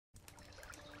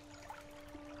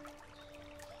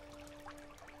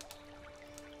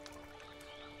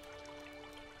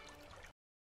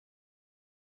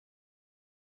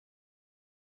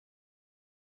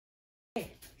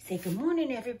Say good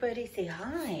morning, everybody. Say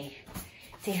hi.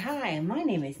 Say hi. My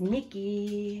name is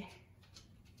Nikki.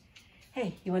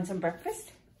 Hey, you want some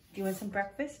breakfast? Do you want some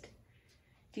breakfast?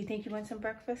 Do you think you want some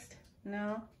breakfast?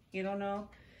 No? You don't know?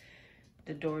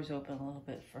 The door's open a little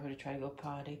bit for her to try to go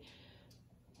potty.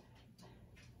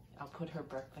 I'll put her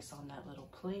breakfast on that little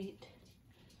plate.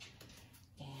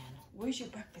 And where's your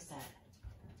breakfast at?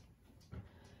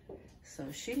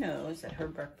 So she knows that her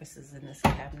breakfast is in this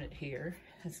cabinet here.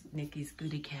 It's Nikki's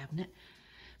goodie cabinet.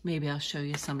 Maybe I'll show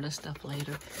you some of the stuff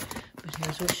later. But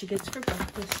here's what she gets for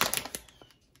breakfast.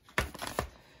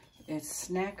 It's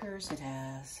Snackers. It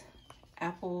has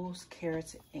apples,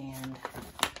 carrots, and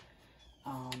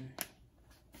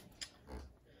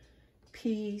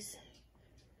peas.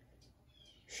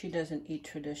 She doesn't eat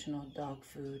traditional dog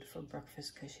food for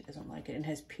breakfast because she doesn't like it. And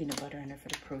has peanut butter in it for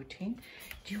the protein.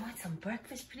 Do you want some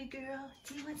breakfast, pretty girl?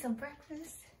 Do you want some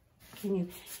breakfast? Can you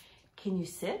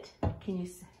sit? Can you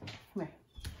sit? Come here.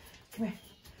 Come here.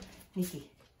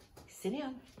 Nikki, sit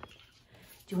down. Do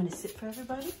you want to sit for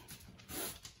everybody?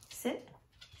 Sit.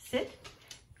 Sit.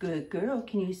 Good girl.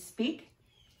 Can you speak?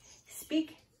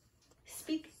 Speak.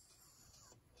 Speak.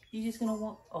 You just gonna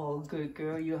want, oh, good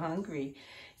girl, you're hungry.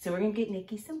 So we're gonna get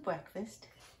Nikki some breakfast.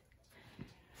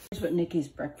 Here's what Nikki's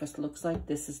breakfast looks like.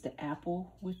 This is the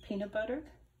apple with peanut butter.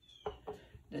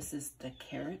 This is the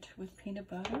carrot with peanut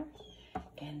butter.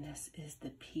 And this is the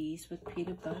peas with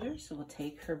peanut butter. So we'll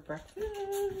take her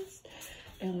breakfast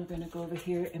and we're gonna go over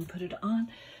here and put it on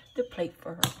the plate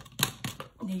for her.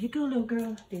 There you go, little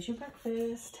girl. There's your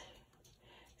breakfast.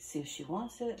 See if she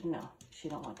wants it. No, she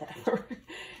don't want that.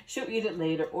 She'll eat it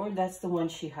later, or that's the one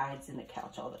she hides in the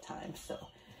couch all the time. So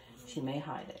she may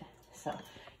hide it. So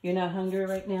you're not hungry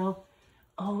right now?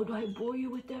 Oh, do I bore you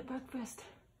with that breakfast?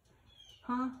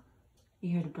 Huh? You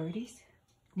hear the birdies?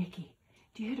 Nikki,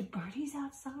 do you hear the birdies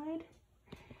outside?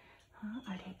 Huh?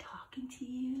 Are they talking to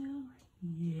you?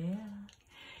 Yeah.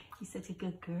 You're such a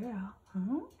good girl,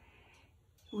 huh?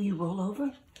 Will you roll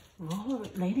over? Roll over.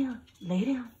 Lay down. Lay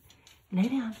down. Lay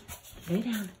down. Lay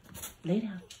down. Lay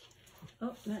down.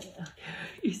 Oh, not, okay.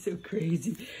 You're so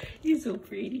crazy. You're so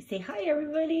pretty. Say hi,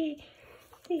 everybody.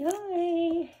 Say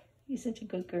hi. You're such a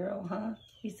good girl, huh?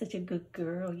 You're such a good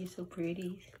girl. You're so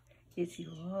pretty. Yes, you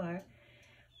are.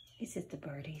 It's just the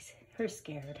birdies. Her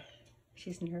scared.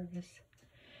 She's nervous.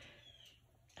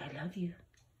 I love you.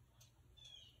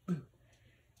 Boo.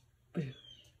 Boo.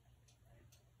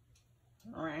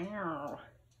 Wow.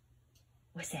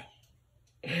 What's that?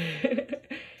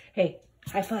 Hey,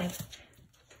 high five.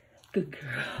 Good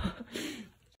girl.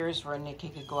 Here's where Nikki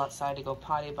could go outside to go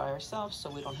potty by herself,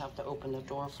 so we don't have to open the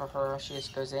door for her. She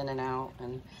just goes in and out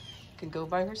and can go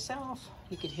by herself.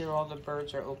 You could hear all the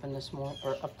birds are open this morning,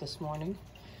 or up this morning.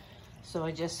 So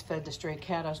I just fed the stray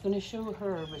cat. I was going to show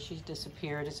her, but she's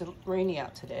disappeared. It's rainy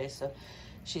out today, so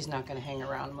she's not going to hang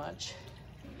around much.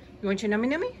 You want your nummy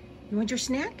nummy? You want your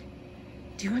snack?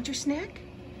 Do you want your snack?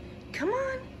 Come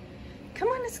on. Come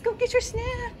on, let's go get your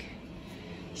snack.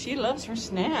 She loves her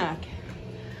snack.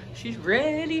 She's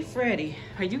ready, Freddy.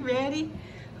 Are you ready?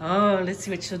 Oh, let's see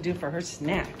what she'll do for her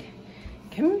snack.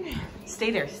 Come here.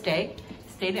 Stay there. Stay.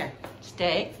 Stay there.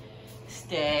 Stay.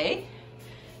 Stay.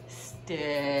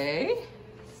 Stay.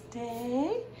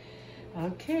 Stay.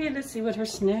 Okay, let's see what her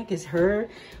snack is.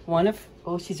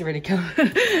 Oh, she's already come.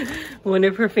 One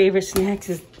of her favorite snacks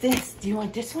is this. Do you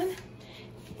want this one?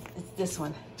 It's this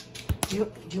one. Do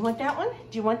you want that one?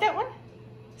 Do you want that one?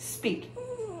 Speak.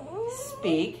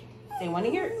 Speak. They want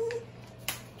to hear it.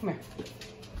 Come here.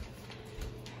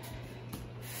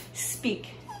 Speak.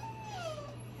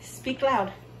 Speak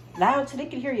loud. Loud so they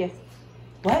can hear you.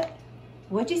 What?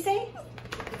 What'd you say?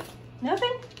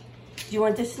 Nothing? Do you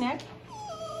want this snack?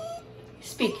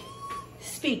 Speak.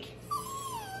 Speak.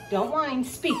 Don't whine.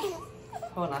 Speak.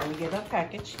 Hold on, let me get that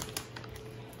package.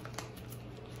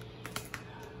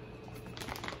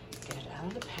 Get it out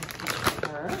of the package for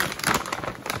her.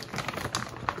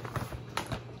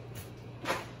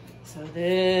 So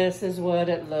this is what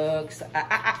it looks.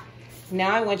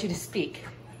 Now I want you to speak.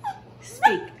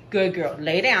 Speak. Good girl.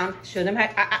 Lay down. Show them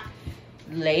how.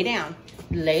 Lay down.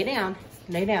 Lay down.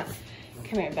 Lay down.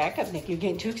 Come here. Back up, Nick. You're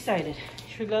getting too excited.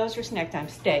 She loves her snack time.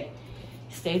 Stay.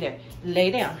 Stay there.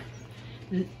 Lay down.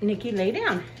 Nikki, lay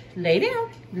down. Lay down.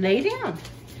 Lay down.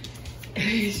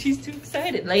 She's too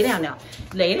excited. Lay down now.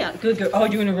 Lay down. Good girl. Oh,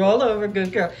 you're going to roll over.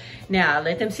 Good girl. Now,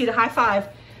 let them see the high five.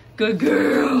 Good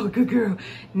girl. Good girl.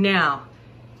 Now,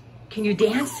 can you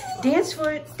dance? Dance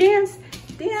for it. Dance.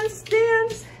 Dance.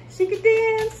 Dance. She can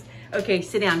dance. Okay,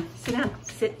 sit down. Sit down.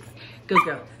 Sit. Good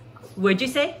girl. What'd you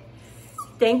say?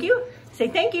 Thank you. Say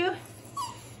thank you.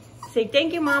 Say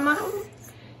thank you, Mama.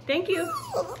 Thank you.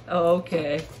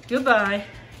 Okay. Goodbye.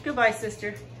 Goodbye,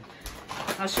 sister.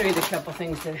 I'll show you the couple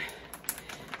things that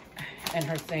and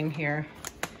her thing here.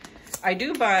 I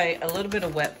do buy a little bit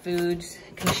of wet foods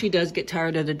because she does get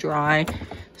tired of the dry.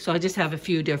 So I just have a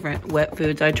few different wet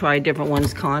foods. I try different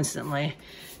ones constantly.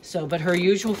 So, but her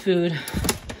usual food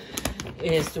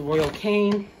is the Royal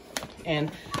Cane.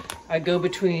 And I go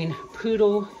between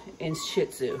Poodle and Shih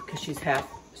Tzu because she's half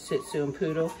Shih Tzu and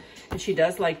Poodle. And she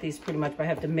does like these pretty much, but I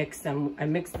have to mix them. I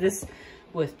mix this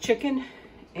with chicken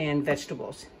and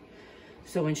vegetables.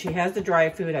 So when she has the dry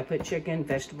food, I put chicken,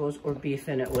 vegetables, or beef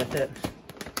in it with it.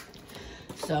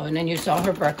 So, and then you saw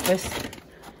her breakfast.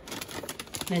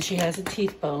 Then she has a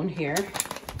teeth bone here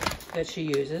that she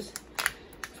uses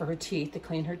for her teeth, to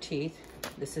clean her teeth.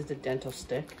 This is the dental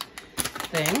stick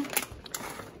thing.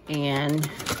 And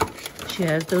she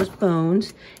has those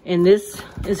bones. And this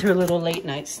is her little late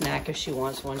night snack if she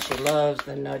wants one. She loves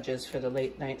the nudges for the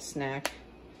late night snack.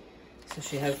 So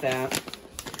she has that.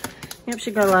 Yep,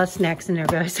 she got a lot of snacks in there,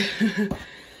 guys.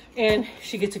 And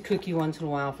she gets a cookie once in a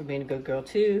while for being a good girl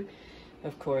too.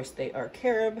 Of course, they are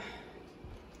carob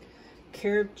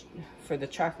for the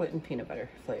chocolate and peanut butter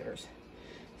flavors.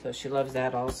 So she loves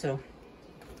that also.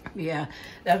 Yeah,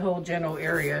 that whole general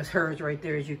area is hers right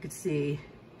there, as you can see.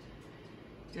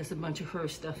 Just a bunch of her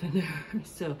stuff in there.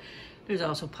 So there's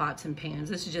also pots and pans.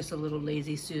 This is just a little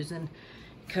lazy Susan.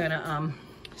 Kind of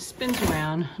spins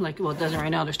around like, well, it doesn't right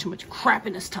now. There's too much crap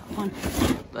in this top one,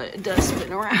 but it does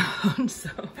spin around. So,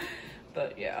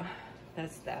 but yeah,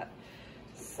 that's that.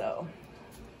 So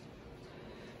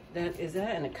that is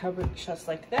that, and the cupboard shuts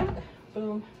like that.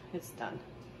 Boom, it's done.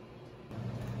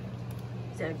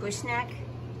 Is that a good snack?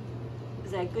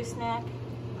 Is that a good snack?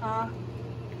 Huh?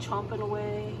 Chomping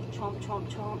away, chomp, chomp,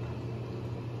 chomp.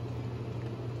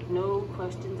 No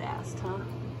questions asked, huh?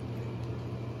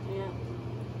 Yeah.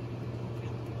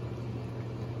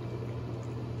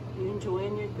 You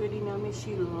enjoying your goodie nummy?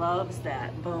 She loves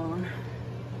that bone.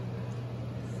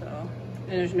 So,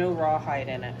 and there's no rawhide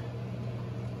in it.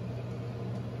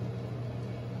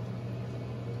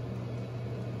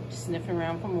 Sniffing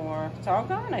around for more. It's all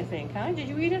gone, I think, huh? Did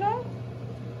you eat it all?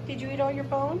 Did you eat all your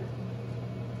bone?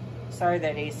 Sorry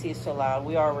that AC is so loud.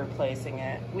 We are replacing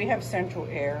it. We have central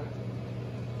air,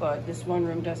 but this one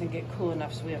room doesn't get cool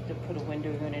enough, so we have to put a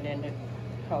window unit in to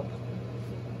help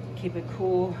keep it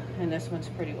cool. And this one's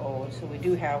pretty old, so we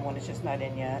do have one. It's just not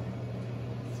in yet.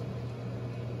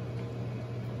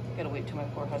 Gotta wait till my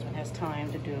poor husband has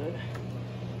time to do it.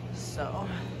 So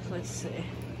let's see.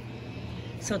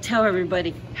 So tell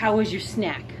everybody, how was your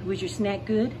snack? Was your snack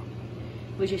good?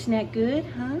 Was your snack good?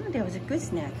 Huh? That was a good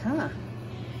snack, huh?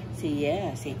 Say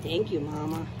yeah. Say thank you,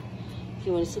 Mama. If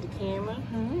you want to see the camera,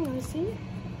 huh? You want to see?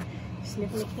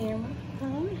 Sniffing the camera,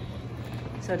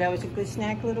 huh? So that was a good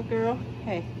snack, little girl?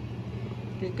 Hey,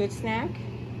 a good snack?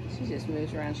 She just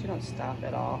moves around. She don't stop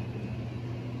at all.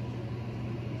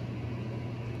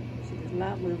 She does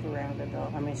not move around at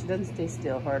all. I mean, she doesn't stay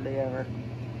still hardly ever.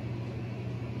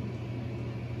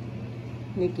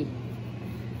 Nikki.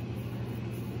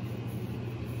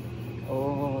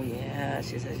 Oh yeah,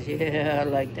 she says, yeah, I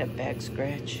like that back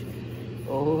scratch.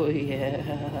 Oh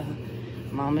yeah,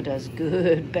 Mama does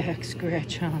good back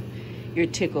scratch, huh? Your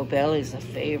tickle belly's a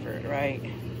favorite, right?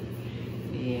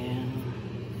 Yeah.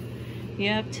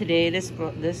 Yep, today this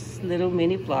little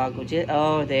mini vlog will just,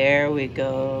 oh, there we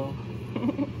go.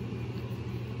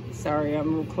 Sorry,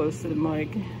 I'm real close to the mic.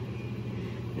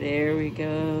 There we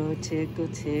go, tickle,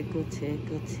 tickle,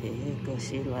 tickle, tickle.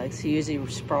 She usually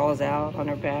sprawls out on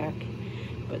her back,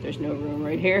 but there's no room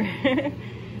right here.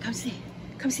 Come see,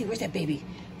 where's that baby?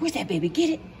 Where's that baby?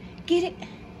 Get it,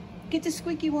 get the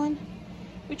squeaky one.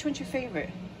 Which one's your favorite?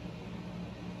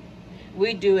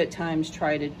 We do at times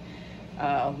try to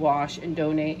wash and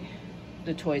donate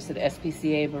the toys to the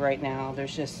SPCA, but right now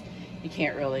there's just, you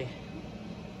can't really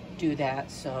do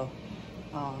that, so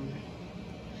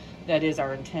that is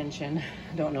our intention.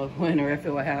 I don't know when or if it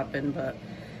will happen, but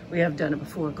we have done it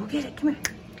before. Go get it, come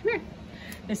here.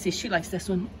 Let's see, she likes this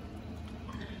one.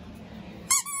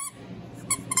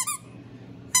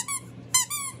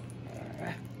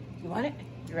 You want it?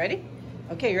 You ready?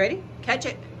 Okay, you ready? Catch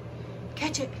it.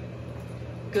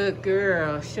 Good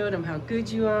girl. Show them how good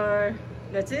you are.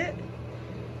 That's it?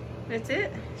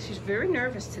 She's very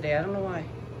nervous today. I don't know why.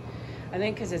 I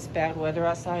think because it's bad weather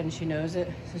outside and she knows it.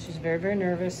 So she's very, very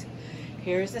nervous.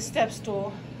 Here's the step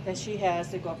stool that she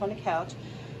has to go up on the couch.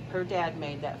 Her dad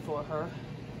made that for her.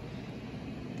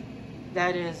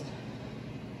 That is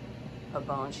a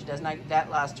bone. She does not, that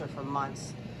lasts her for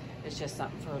months. It's just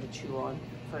something for her to chew on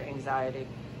for anxiety.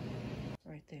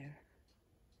 Right there.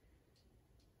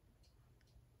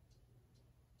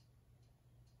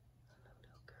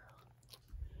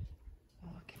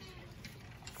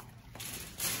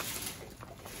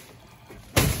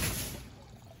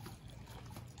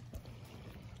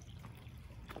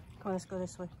 on, let's go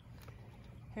this way.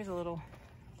 Here's a little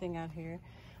thing out here.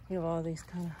 We have all these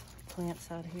kind of plants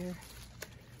out here.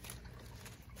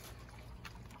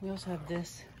 We also have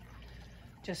this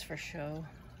just for show,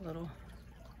 a little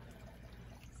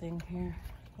thing here.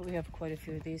 But we have quite a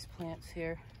few of these plants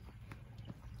here.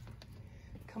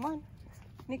 Come on,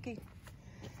 Nikki,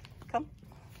 come.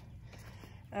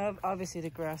 Obviously the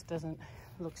grass doesn't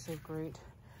look so great.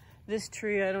 This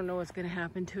tree, I don't know what's gonna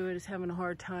happen to it. It's having a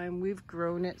hard time. We've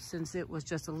grown it since it was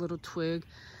just a little twig.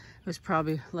 It was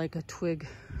probably like a twig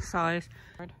size.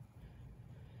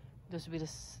 This would be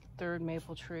the third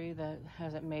maple tree that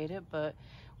hasn't made it, but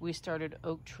we started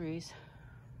oak trees.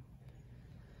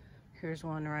 Here's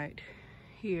one right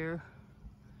here.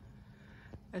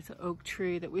 That's an oak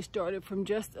tree that we started from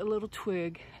just a little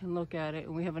twig, and look at it.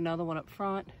 And we have another one up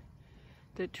front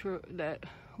that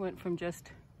went from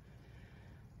just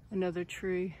another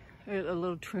tree, a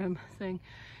little trim thing.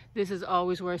 This is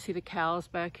always where I see the cows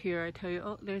back here. I tell you,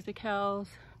 oh, there's the cows.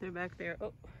 They're back there.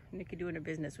 Oh, Nikki doing her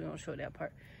business. We won't show that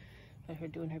part. But her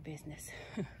doing her business.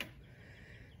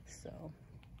 So,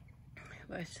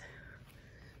 but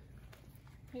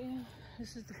yeah,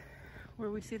 this is where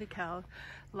we see the cows.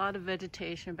 A lot of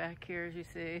vegetation back here, as you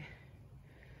see.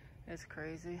 It's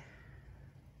crazy.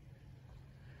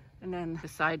 And then the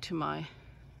side to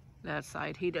that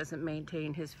side, he doesn't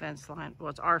maintain his fence line. Well,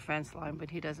 it's our fence line,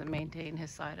 but he doesn't maintain his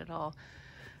side at all.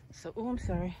 So, oh, I'm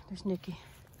sorry, there's Nikki.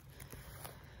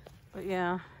 But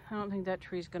yeah, I don't think that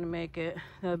tree's gonna make it.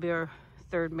 That'll be our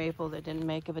third maple that didn't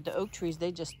make it. But the oak trees,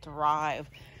 they just thrive.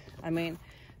 I mean,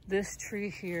 this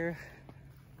tree here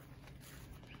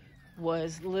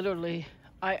was literally,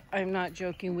 I'm not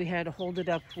joking, we had to hold it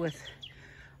up with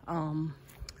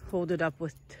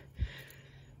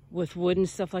wood and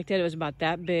stuff like that. It was about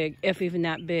that big, if even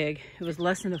that big. It was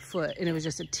less than a foot, and it was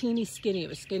just a teeny skinny. It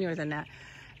was skinnier than that.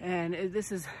 And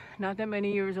this is not that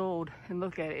many years old, and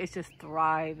look at it, it's just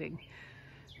thriving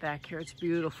back here. It's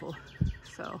beautiful.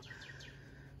 So,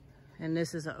 and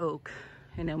this is an oak,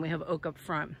 and then we have oak up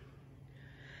front.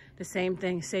 The same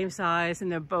thing, same size,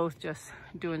 and they're both just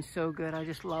doing so good. I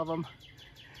just love them.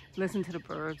 Listen to the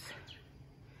birds.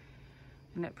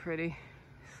 Isn't that pretty?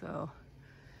 So,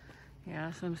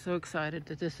 yeah, so I'm so excited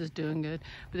that this is doing good.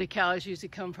 But the cows usually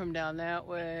come from down that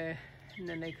way, and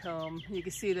then they come. You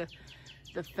can see the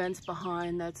fence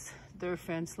behind, that's their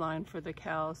fence line for the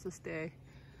cows to stay.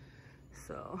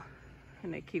 So,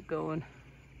 and they keep going.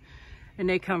 And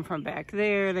they come from back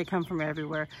there, they come from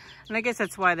everywhere. And I guess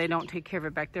that's why they don't take care of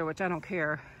it back there, which I don't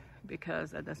care,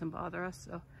 because that doesn't bother us.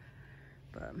 So,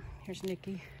 but here's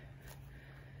Nikki.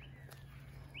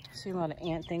 I see a lot of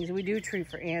ant things. We do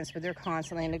treat for ants, but they're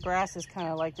constantly, and the grass is kind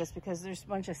of like this because there's a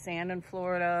bunch of sand in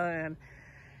Florida and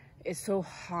it's so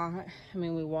hot. I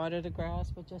mean, we water the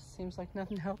grass, but it just seems like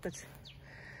nothing helps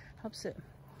it.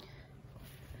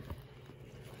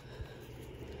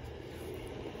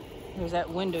 There's that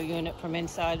window unit from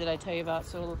inside that I tell you about,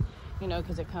 so, you know,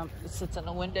 because it sits in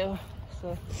the window.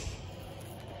 So,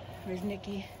 there's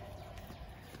Nikki.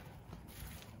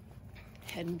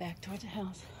 Heading back towards the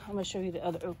house. I'm gonna show you the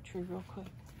other oak tree real quick.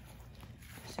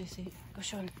 See, go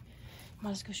show him. Come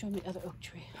on, let's go show him the other oak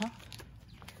tree, huh?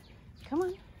 Come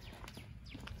on.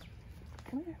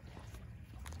 Come here.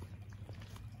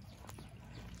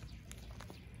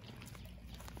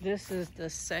 This is the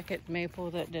second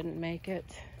maple that didn't make it.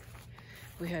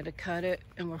 We had to cut it,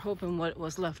 and we're hoping what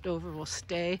was left over will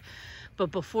stay.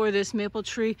 But before this maple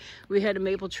tree, we had a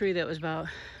maple tree that was about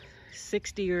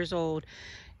 60 years old,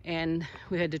 and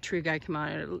we had the tree guy come out,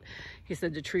 and he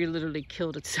said the tree literally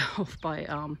killed itself by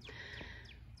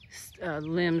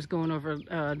limbs going over,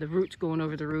 the roots going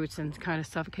over the roots and kind of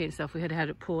suffocating stuff. We had to have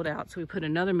it pulled out, so we put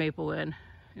another maple in,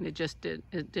 and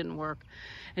it didn't work.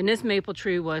 And this maple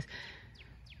tree was,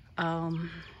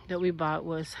 that we bought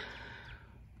was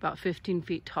about 15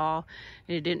 feet tall,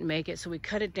 and it didn't make it, so we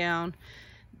cut it down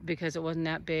because it wasn't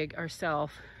that big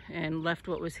ourselves, and left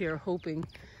what was here hoping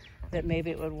that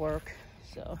maybe it would work.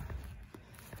 So,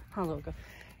 oh, look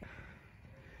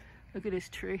at this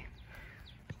tree.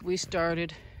 We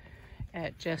started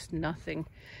at just nothing.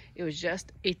 It was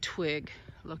just a twig.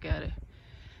 Look at it,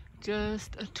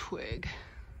 just a twig,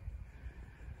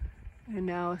 and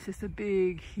now it's just a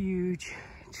big, huge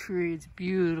tree. It's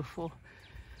beautiful.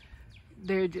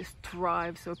 They just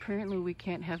thrive. So apparently we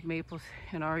can't have maples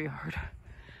in our yard.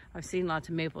 I've seen lots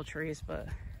of maple trees, but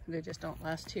they just don't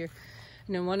last here.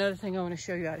 And then one other thing I want to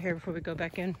show you out here before we go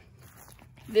back in.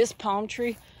 This palm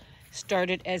tree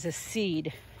started as a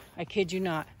seed. I kid you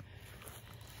not.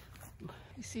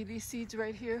 You see these seeds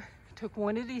right here? Took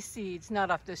one of these seeds, not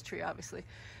off this tree obviously,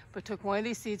 but took one of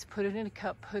these seeds, put it in a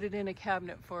cup, put it in a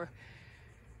cabinet for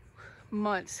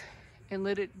months and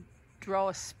let it draw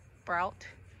a sprout,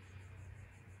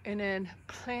 and then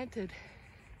planted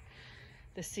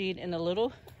the seed in a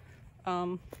little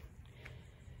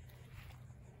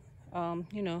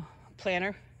you know,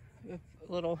 planter, a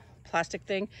little plastic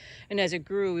thing, and as it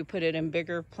grew we put it in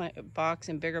bigger box,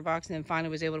 and then finally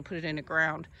was able to put it in the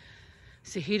ground.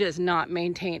 See, he does not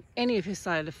maintain any of his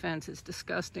side of the fence. It's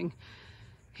disgusting.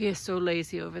 He is so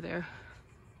lazy over there.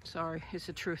 Sorry, it's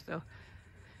the truth though.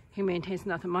 He maintains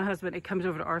nothing. My husband, it comes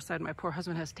over to our side, my poor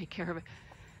husband has to take care of it.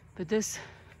 But this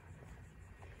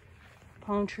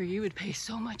palm tree you would pay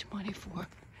so much money for.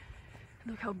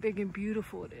 Look how big and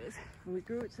beautiful it is. And we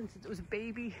grew it since it was a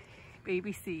baby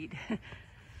seed.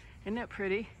 Isn't that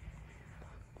pretty?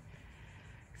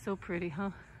 So pretty,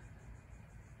 huh?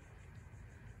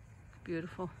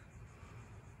 Beautiful.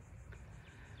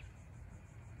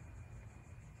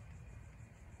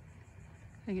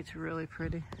 I think it's really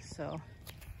pretty. So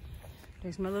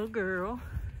there's my little girl.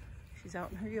 She's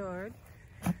out in her yard.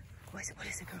 What is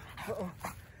it, girl? Uh-oh.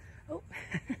 Oh,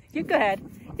 you go ahead.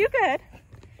 You go ahead.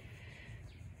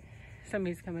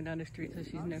 Somebody's coming down the street, so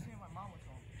she's new.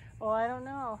 Oh, I don't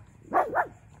know.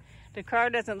 The car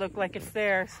doesn't look like it's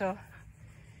there, so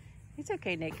it's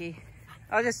okay, Nikki.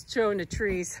 I'll just show in the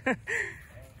trees.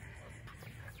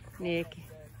 Nikki.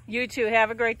 You too.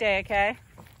 Have a great day, okay?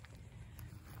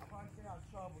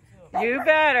 You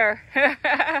better.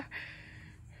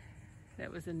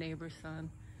 That was a neighbor's son.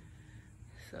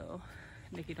 So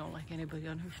Nikki don't like anybody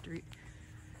on her street.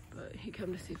 But he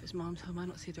come to see if his mom's home. I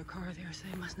don't see their car there, so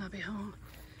they must not be home.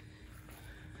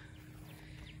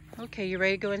 Okay, you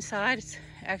ready to go inside? It's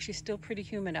actually still pretty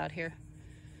humid out here.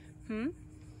 Come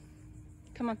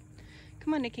on.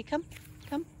 Come on, Nikki. Come.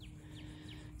 Come.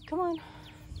 Come on.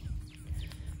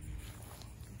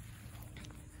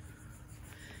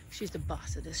 She's the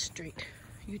boss of this street.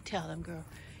 You tell them, girl.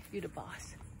 You the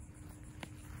boss.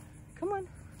 Come on.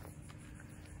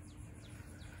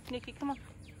 Nikki, come on.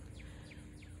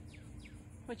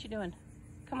 What you doing?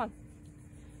 Come on.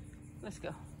 Let's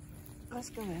go. Let's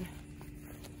go in.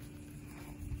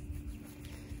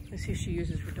 Let's see if she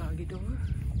uses her doggy door.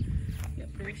 Yep,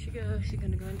 there she goes. She's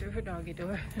gonna go into her doggy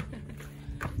door.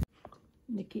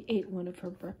 Nikki ate one of her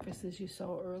breakfasts, as you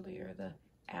saw earlier, the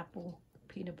apple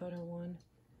peanut butter one.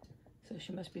 So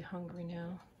she must be hungry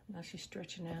now. Now she's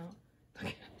stretching out.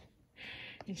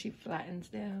 And she flattens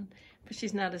down. But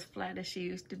she's not as flat as she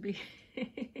used to be.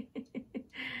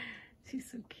 She's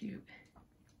so cute.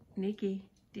 Nikki,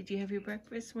 did you have your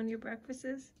breakfast? One of your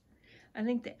breakfasts? I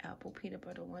think the apple peanut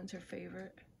butter one's her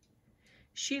favorite.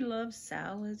 She loves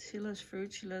salads, she loves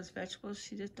fruit, she loves vegetables.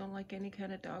 She just don't like any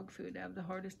kind of dog food. I have the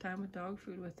hardest time with dog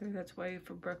food with her. That's why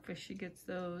for breakfast she gets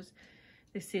those.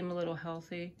 They seem a little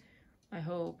healthy, I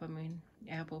hope. I mean,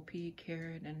 apple, pea,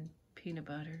 carrot, and peanut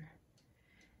butter.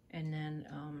 And then,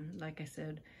 like I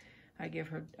said, I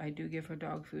do give her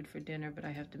dog food for dinner, but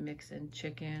I have to mix in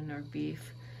chicken or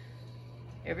beef.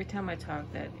 Every time I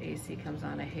talk, that AC comes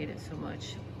on. I hate it so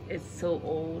much. It's so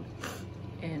old,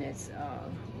 and it's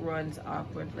runs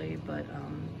awkwardly, but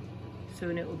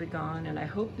soon it will be gone, and I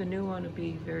hope the new one will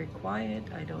be very quiet.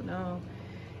 I don't know.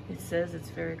 It says it's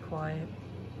very quiet,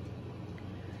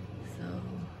 so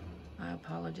I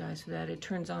apologize for that. It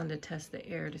turns on to test the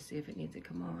air to see if it needs to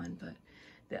come on, but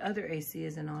the other AC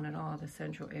isn't on at all, the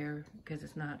central air, because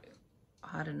it's not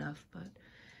hot enough. But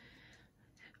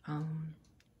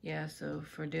yeah, so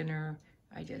for dinner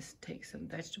I just take some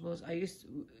vegetables. I used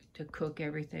to cook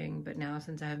everything, but now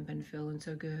since I haven't been feeling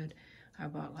so good, I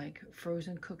bought like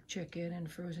frozen cooked chicken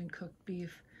and frozen cooked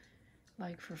beef,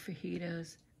 like for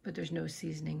fajitas, but there's no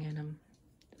seasoning in them.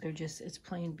 They're just, it's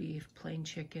plain beef, plain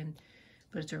chicken,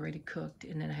 but it's already cooked.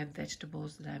 And then I have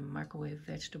vegetables that I microwave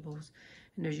vegetables.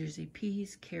 And there's usually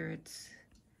peas, carrots,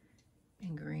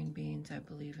 and green beans, I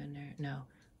believe, in there. No,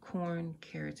 corn,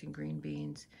 carrots, and green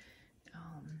beans.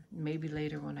 Maybe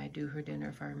later when I do her dinner,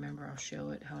 if I remember, I'll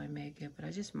show it how I make it. But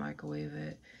I just microwave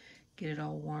it, get it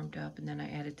all warmed up, and then I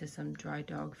add it to some dry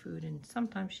dog food. And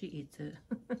sometimes she eats it.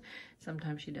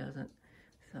 Sometimes she doesn't.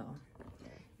 So,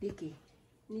 Nikki,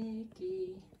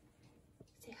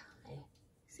 say hi.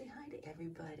 Say hi to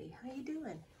everybody. How you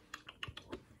doing?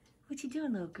 What you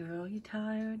doing, little girl? You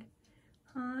tired?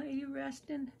 Huh? Are you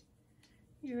resting?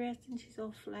 You resting? She's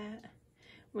all flat.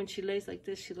 When she lays like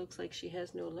this, she looks like she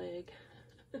has no leg.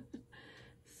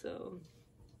 So,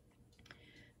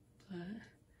 but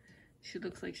she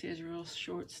looks like she has real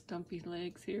short, stumpy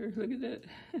legs here. Look at that.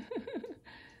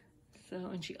 So,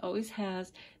 and she always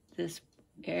has this,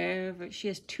 she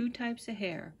has two types of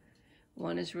hair.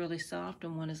 One is really soft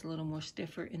and one is a little more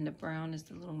stiffer, and the brown is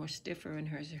a little more stiffer in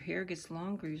hers. Her hair gets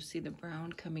longer, you'll see the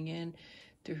brown coming in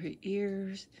through her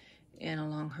ears and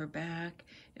along her back.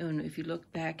 And if you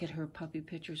look back at her puppy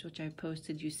pictures, which I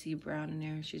posted, you see brown in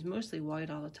there. She's mostly white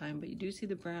all the time, but you do see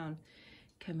the brown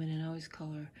come in, and I always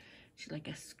call her, she's like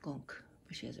a skunk,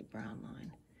 but she has a brown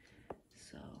line.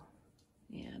 So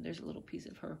yeah, there's a little piece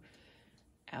of her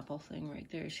apple thing right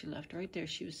there. She left right there.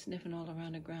 She was sniffing all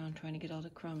around the ground trying to get all the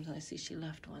crumbs, and I see she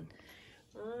left one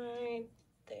right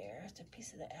there. It's a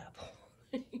piece of the apple.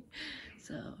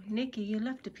 So Nikki, you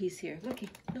left a piece here. Looky,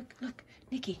 look,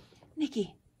 Nikki,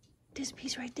 there's a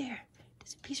piece right there.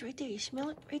 There's a piece right there. You smell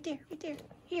it? Right there.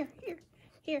 Here.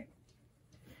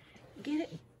 Get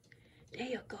it. There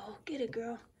you go. Get it,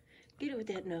 girl. Get it with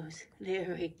that nose.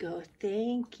 There we go.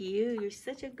 Thank you. You're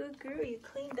such a good girl. You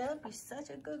cleaned up. You're such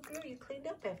a good girl. You cleaned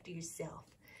up after yourself.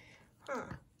 Huh.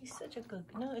 You're such a good...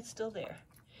 No, it's still there.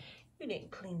 You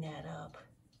didn't clean that up.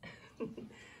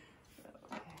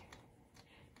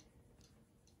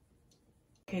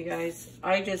 Okay, guys.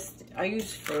 I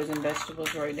use frozen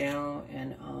vegetables right now,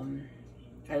 and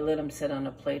I let them sit on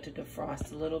a plate to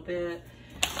defrost a little bit.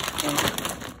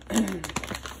 And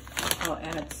I'll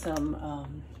add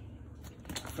some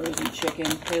frozen chicken,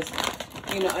 because,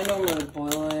 you know, I normally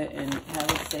boil it and have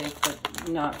it safe, but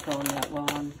not going that well.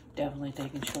 I'm definitely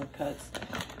taking shortcuts,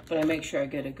 but I make sure I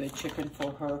get a good chicken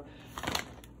for her.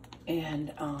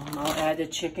 And I'll add the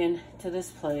chicken to this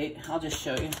plate. I'll just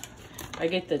show you. I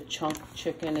get the chunk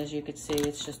chicken, as you can see.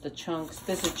 It's just the chunks.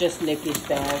 This is just Nikki's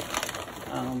bag.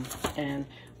 And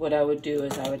what I would do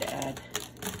is I would add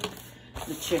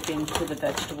the chicken to the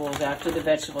vegetables after the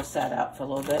vegetables sat out for a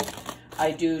little bit.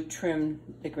 I do trim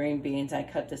the green beans. I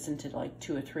cut this into like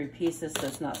 2 or 3 pieces, so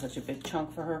it's not such a big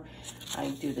chunk for her. I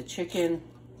do the chicken.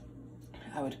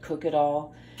 I would cook it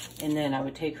all, and then I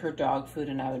would take her dog food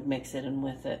and I would mix it in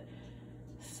with it.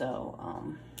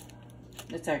 So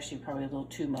it's actually probably a little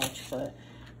too much, but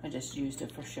I just used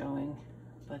it for showing.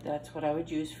 But that's what I would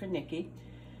use for Nikki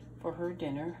for her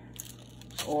dinner.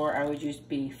 Or I would use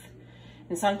beef.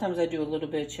 And sometimes I do a little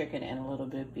bit of chicken and a little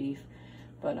bit of beef.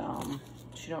 But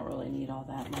she don't really need all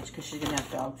that much because she's going to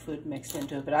have dog food mixed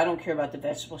into it. But I don't care about the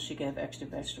vegetables. She can have extra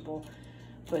vegetable.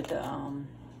 But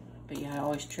yeah, I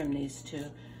always trim these too.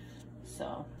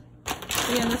 So,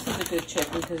 yeah, this is a good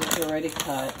chicken because it's already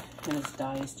cut and it's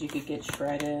diced. You could get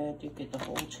shredded. You get the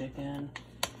whole chicken.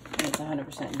 And it's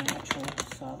 100% natural.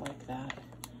 So I like that.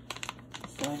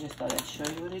 So I just thought I'd show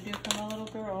you what I do for my little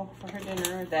girl for her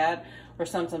dinner. That, or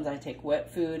sometimes I take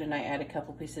wet food and I add a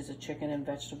couple pieces of chicken and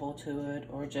vegetable to it,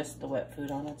 or just the wet food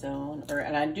on its own.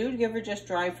 And I do give her just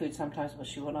dry food sometimes, but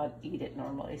she will not eat it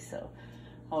normally. So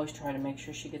I always try to make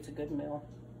sure she gets a good meal.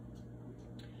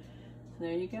 So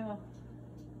there you go.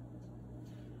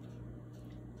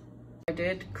 I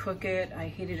did cook it. I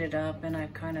heated it up and I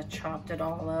kind of chopped it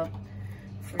all up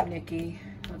for Nikki.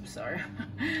 I'm sorry.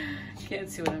 Can't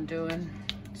see what I'm doing.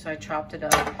 So I chopped it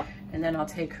up, and then I'll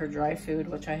take her dry food,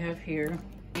 which I have here,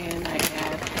 and I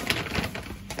add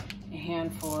a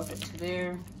handful of it to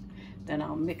there. Then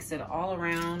I'll mix it all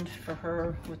around for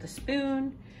her with a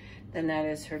spoon. Then that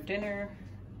is her dinner.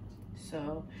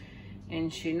 So,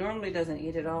 and she normally doesn't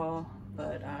eat it all,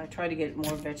 but I try to get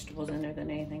more vegetables in there than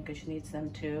anything because she needs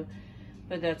them too.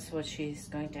 But that's what she's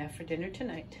going to have for dinner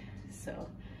tonight. So,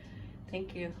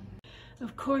 thank you.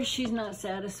 Of course, she's not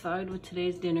satisfied with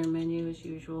today's dinner menu as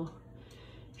usual.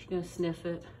 She's gonna sniff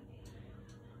it.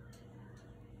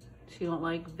 She don't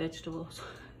like vegetables.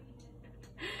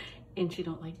 And she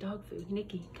don't like dog food.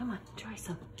 Nikki, come on, try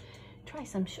some. Try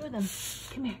some, show them.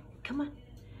 Come here, come on.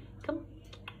 Come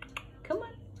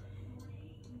on.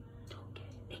 Don't get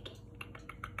it, Nikki.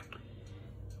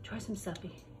 Try some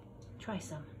suppy. Try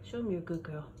some. Show them you're a good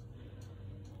girl.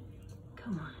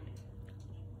 Come on.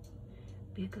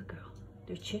 Be a good girl.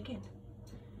 There's chicken.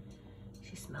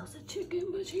 She smells the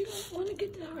chicken, but she don't want to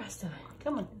get the rest of it.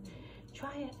 Come on,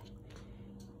 try it.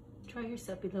 Try your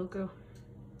suppy, little girl.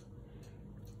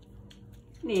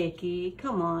 Nikki,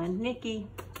 come on, Nikki.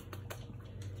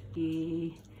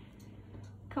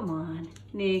 Come on,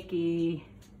 Nikki.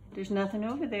 There's nothing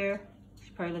over there. She's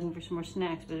probably looking for some more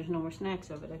snacks, but there's no more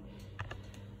snacks over there.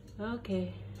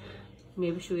 Okay,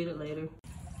 maybe she'll eat it later.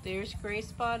 There's Gray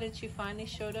Spotted. She finally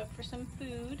showed up for some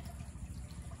food.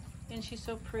 And she's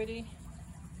so pretty.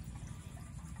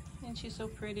 And she's so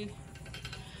pretty.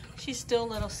 She's still a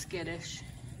little skittish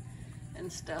and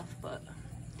stuff, but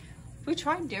we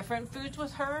tried different foods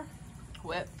with her.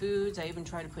 Wet foods. I even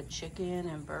tried to put chicken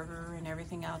and burger and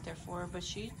everything out there for her, but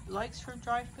she likes her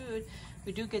dry food.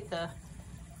 We do get the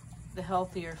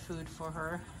healthier food for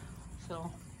her. So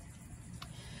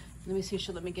let me see if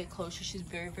she'll let me get closer. She's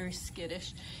very, very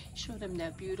skittish. Show them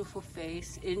that beautiful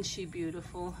face. Isn't she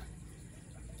beautiful?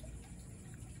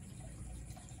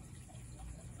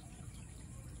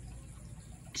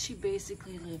 She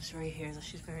basically lives right here, so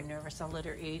she's very nervous. I'll let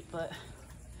her eat, but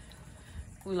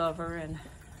we love her and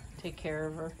take care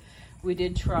of her. We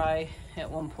did try at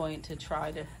one point to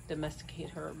try to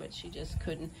domesticate her, but she just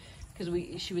couldn't, because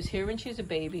she was here when she was a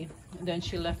baby, and then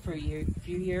she left for a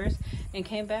few years and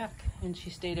came back, and she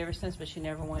stayed ever since, but she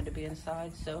never wanted to be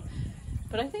inside. So,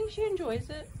 but I think she enjoys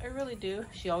it. I really do.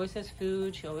 She always has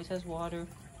food. She always has water.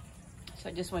 So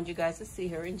I just want you guys to see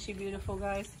her. Isn't she beautiful,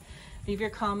 guys? Leave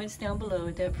your comments down below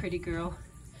with that pretty girl.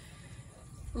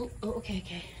 Oh,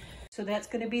 okay. So that's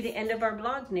going to be the end of our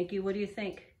vlog, Nikki. What do you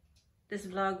think? This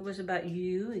vlog was about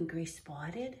you and Gray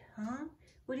Spotted, huh?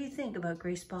 What do you think about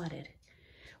Gray Spotted?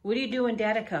 What do you do when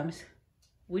Dada comes?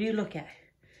 What do you look at?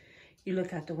 You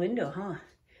look out the window, huh?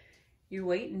 You're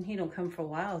waiting. He don't come for a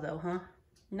while, though, huh?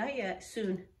 Not yet.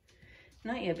 Soon.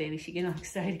 Not yet, baby. She getting all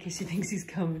excited because she thinks he's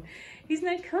coming. He's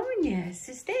not coming yet.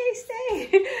 So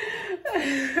stay.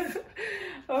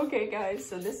 Okay, guys.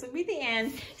 So this will be the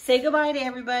end. Say goodbye to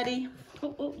everybody.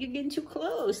 Oh, you're getting too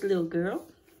close, little girl.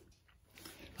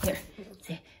 Here.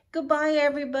 Say goodbye,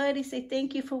 everybody. Say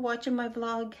thank you for watching my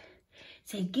vlog.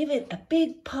 Say give it a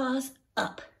big paws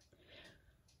up.